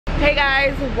Hey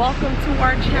guys, welcome to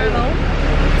our channel.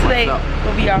 Today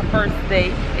will be our first day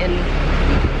in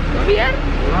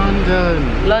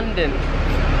London.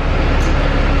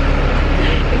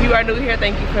 If you are new here,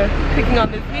 thank you for clicking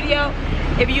on this video.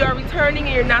 If you are returning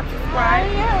and you're not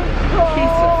subscribed, please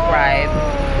subscribe.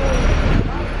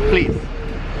 Please,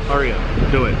 hurry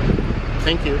up, do it.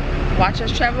 Thank you. Watch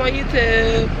us travel on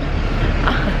YouTube.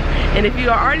 And if you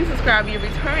are already subscribed and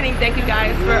you're returning, thank you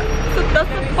guys for the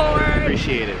support.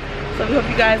 Appreciate it. So we hope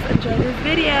you guys enjoy this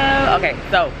video. Okay,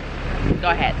 so go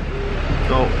ahead.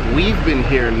 So we've been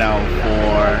here now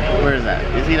for, where is that?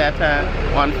 Is it that time?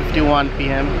 1:51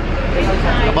 p.m.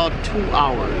 About 2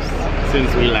 hours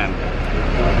since we landed.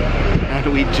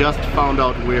 And we just found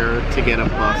out where to get a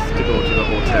bus to go to the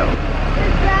hotel.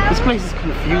 This place is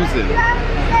confusing.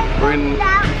 We're in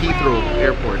Heathrow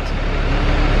Airport.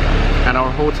 And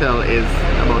our hotel is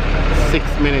about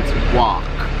 6 minutes walk.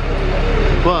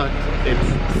 But it's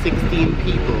 16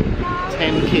 people,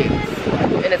 10 kids.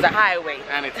 And it's a highway.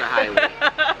 And it's a highway.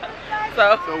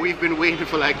 So we've been waiting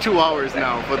for like 2 hours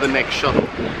now for the next shuttle.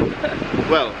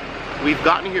 Well, we've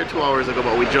gotten here 2 hours ago,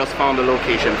 but we just found the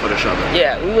location for the shuttle.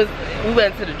 Yeah, we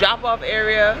went to the drop-off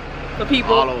area for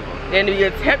people. All over. Then we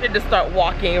attempted to start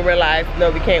walking and realized, no,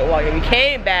 we can't walk. And we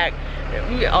came back, and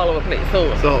we were all over the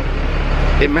place. So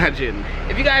imagine.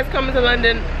 If you guys come into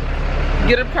London,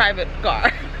 get a private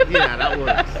car. Yeah, that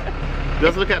works.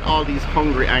 Just look at all these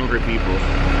hungry, angry people.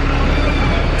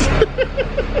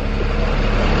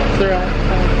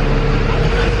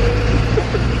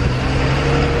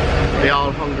 They're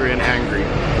all hungry and angry.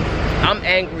 I'm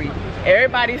angry.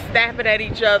 Everybody's snapping at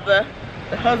each other.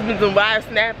 The husbands and wives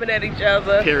snapping at each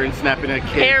other. Parents snapping at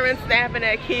kids. Parents snapping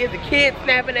at kids. The kids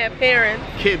snapping at parents.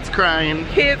 Kids crying.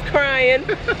 Kids crying.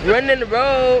 Running in the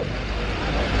road.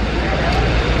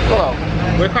 Oh,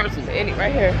 where Carson?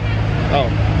 Right here. Oh.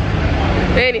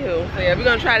 Anywho, so yeah, we're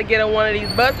gonna try to get on one of these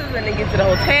buses and then get to the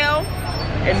hotel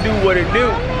and do what it do.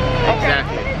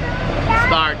 Exactly.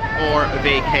 Start our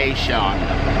vacation.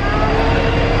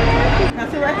 Can I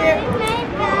sit right here?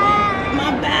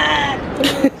 My bad.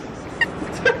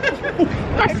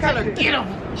 I tell her, get him,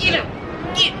 get him,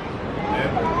 get him.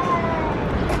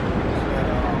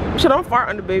 Shit, don't fart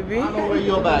on the baby. I know where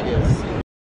your bag is.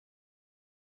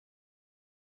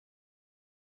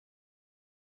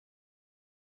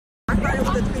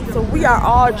 So we are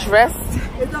all dressed,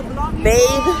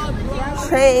 bathed,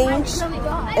 changed,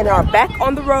 and are back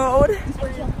on the road.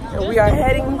 And we are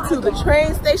heading to the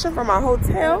train station from our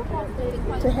hotel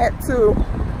to head to,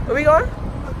 where we going?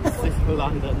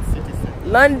 London City Center.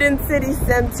 London City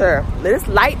Center. This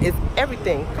light is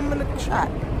everything. Come and look at the shot.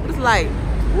 This light.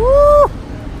 Woo!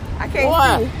 I can't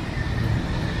see.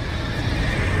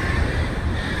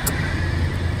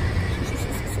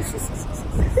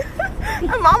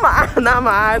 Now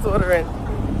my eyes watering.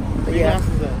 Yeah,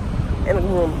 in the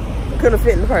room. Couldn't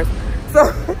fit in the purse.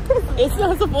 So It's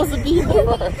not supposed to be in the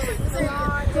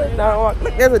purse. no,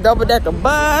 look, there's a double-decker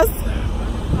bus.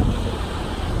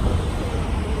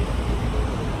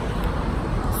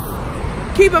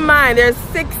 Keep in mind, there's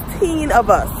 16 of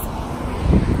us.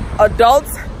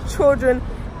 Adults, children,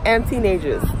 and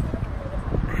teenagers.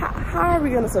 How are we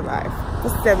gonna survive for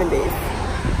 7 days?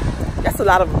 That's a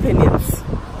lot of opinions.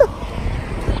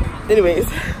 Anyways,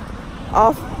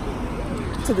 off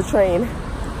to the train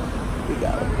we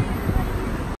go.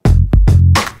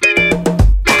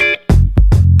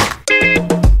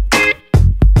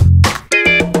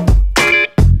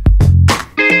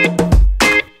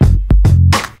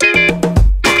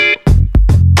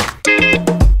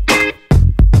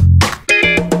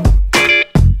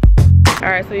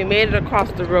 Alright, so we made it across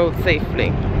the road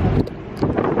safely.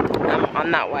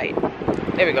 I'm not white.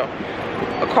 There we go.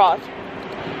 Across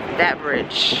that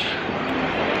bridge.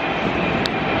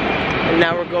 And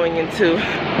now we're going into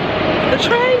the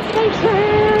train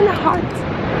station.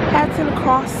 Hatton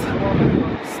Cross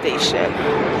Station.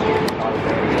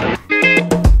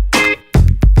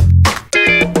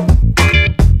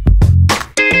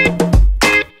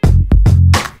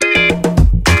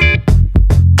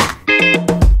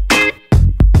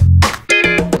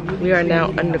 We are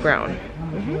now underground.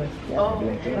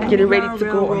 Getting ready to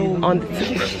go on the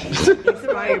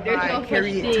Inspired by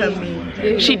Harriet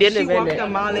Tubman. She did invent walked it. a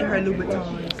mile in her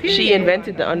Louboutins. She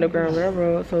invented the Underground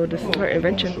Railroad, so this is her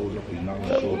invention.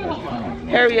 So,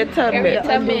 Harriet Tubman.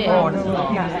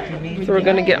 So we're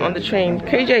gonna get on the train.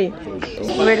 KJ,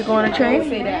 you ready to go on the train?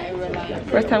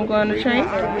 First time going on the train?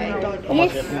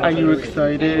 Yes. Are you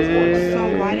excited?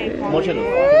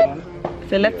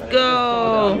 So let's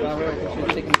go.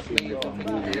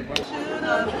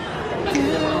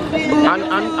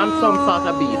 And some sort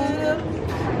of beat.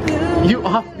 You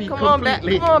off me Come on back.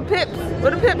 completely. Come on, Pips.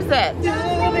 Where the Pips at?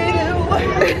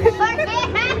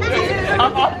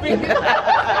 I'm off me.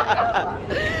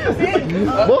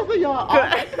 Both of y'all off.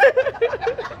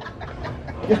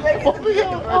 Both of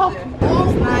y'all off.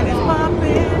 This line is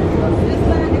popping. This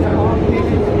line is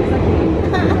popping.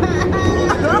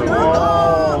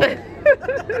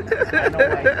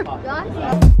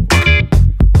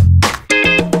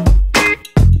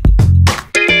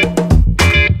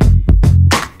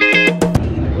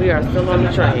 We are still on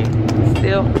the train.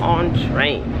 Still on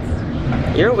trains.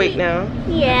 You're awake now.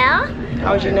 Yeah.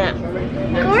 How was your nap?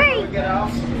 Great.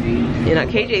 You know,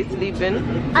 KJ's sleeping.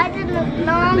 I did a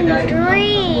long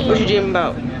dream. What you dreaming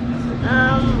about?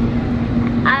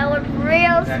 I was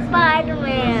real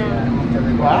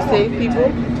Spider-Man. You save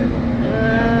people?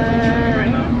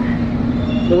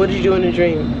 So what did you do in the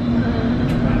dream?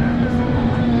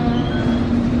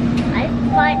 I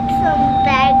fight some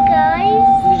bad guys.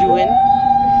 Did you win?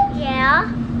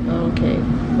 Yeah. Okay.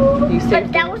 You But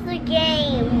saved that was the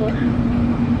game.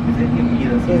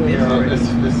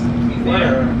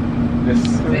 This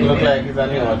look like it's a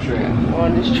new train.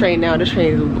 on this train now. This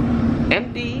train is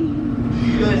empty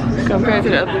compared to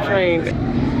the other trains.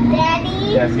 Daddy,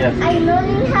 Yes, yes. I'm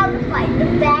learning how to fight the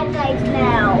bad guys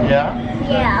now. Yeah?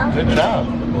 Yeah. Good job.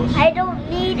 I don't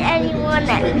need anyone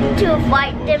to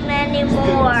fight them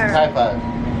anymore. High five.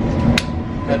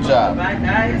 Good job. Bye,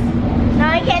 guys. Now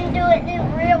I can do it in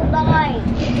real life.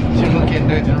 You can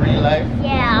do it in real life.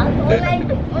 Yeah. When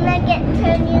I get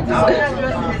 10 years old.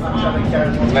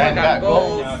 Man, got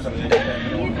goals.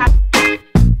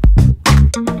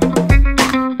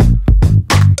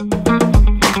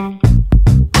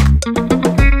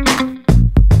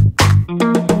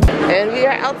 And we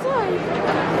are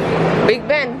outside. Big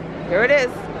Ben. Here it is.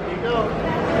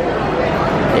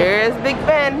 Here is Big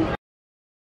Ben.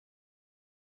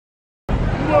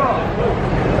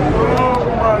 Oh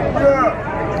my God!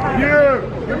 Yeah,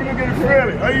 let me look at your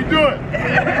family. How you doing?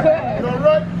 You all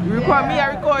right? You record me, I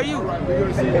record you.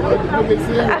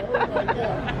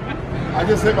 I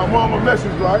just sent my mom a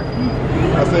message, right?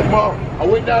 I said, Mom, I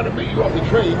went down to meet you off the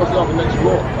train. You must be off the next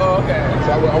floor. Oh, okay.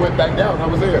 So I went back down. I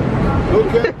was there.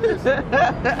 Look at this.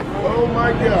 Oh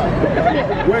my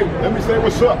God. Wait, let me say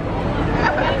what's up.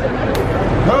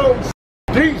 Oh,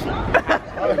 Jesus.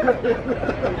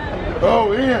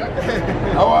 Oh, Ian.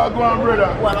 How are you going, brother?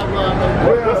 What I'm going, brother?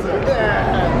 Where is it?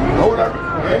 Hold up.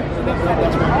 Hey,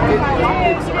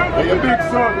 your big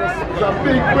son. It's a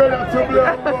big brother to me.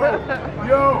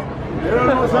 Yo, you don't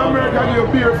know some America get a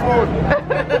beer for it.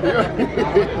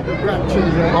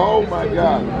 Oh my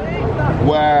God.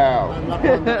 Wow.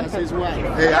 That's his wife.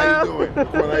 Hey, how you doing?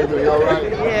 What are you doing? You all right?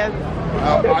 Yes. I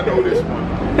know this one.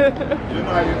 You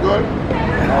know how you good?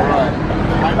 All right.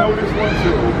 I know this one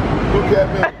too. Look at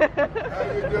me. How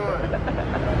you doing?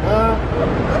 Huh?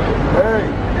 Hey.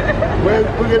 Wait,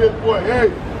 look at this boy. Hey.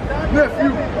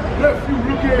 Nephew,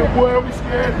 look at him, boy. Are we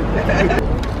scared?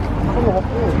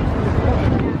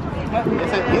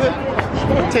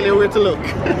 Tell you where to look.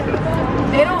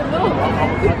 They don't look.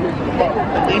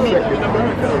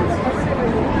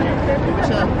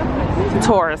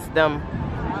 Taurus them.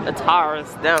 The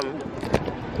Taurus them.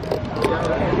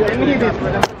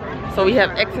 So we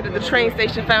have exited the train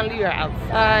station finally. We are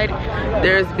outside.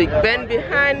 There's Big Ben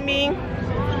behind me.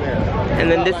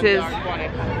 And then this is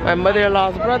my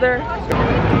mother-in-law's brother.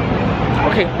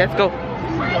 Okay, let's go.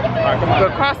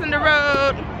 We're crossing the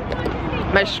road.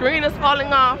 My screen is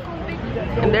falling off.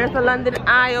 And there's the London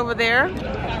Eye over there.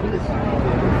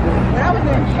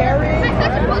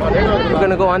 We're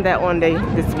gonna go on that one day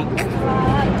this week,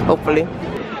 hopefully.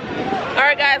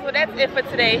 Alright guys, well that's it for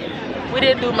today. We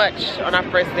didn't do much on our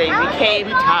first day. We came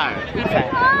Tired. We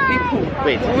tired. We pooped.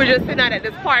 Wait. We were just sitting out at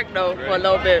this park though for a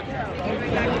little bit.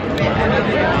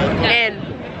 And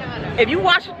if you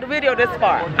watch the video this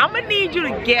far, I'm gonna need you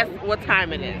to guess what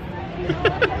time it is.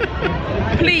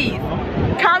 Please,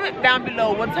 comment down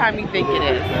below what time you think it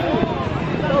is.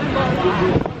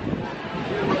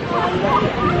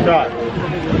 God.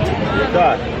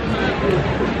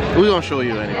 We're gonna show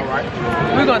you anyway. Alright.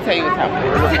 We're gonna tell you what time it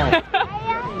is.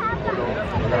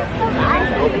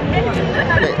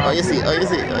 Wait, oh, you see.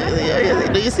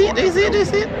 Do you see it?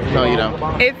 No, you don't.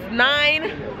 It's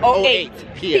 9:08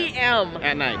 p.m.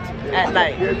 At night.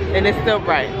 And it's still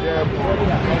bright.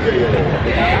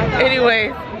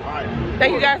 Anyway,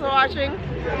 thank you guys for watching.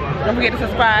 Don't forget to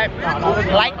subscribe,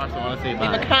 like, leave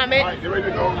a comment. You ready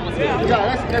to go?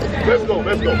 Yeah, let's go.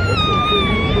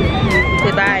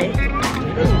 Say bye.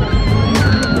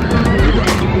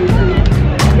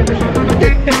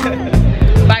 Let's go.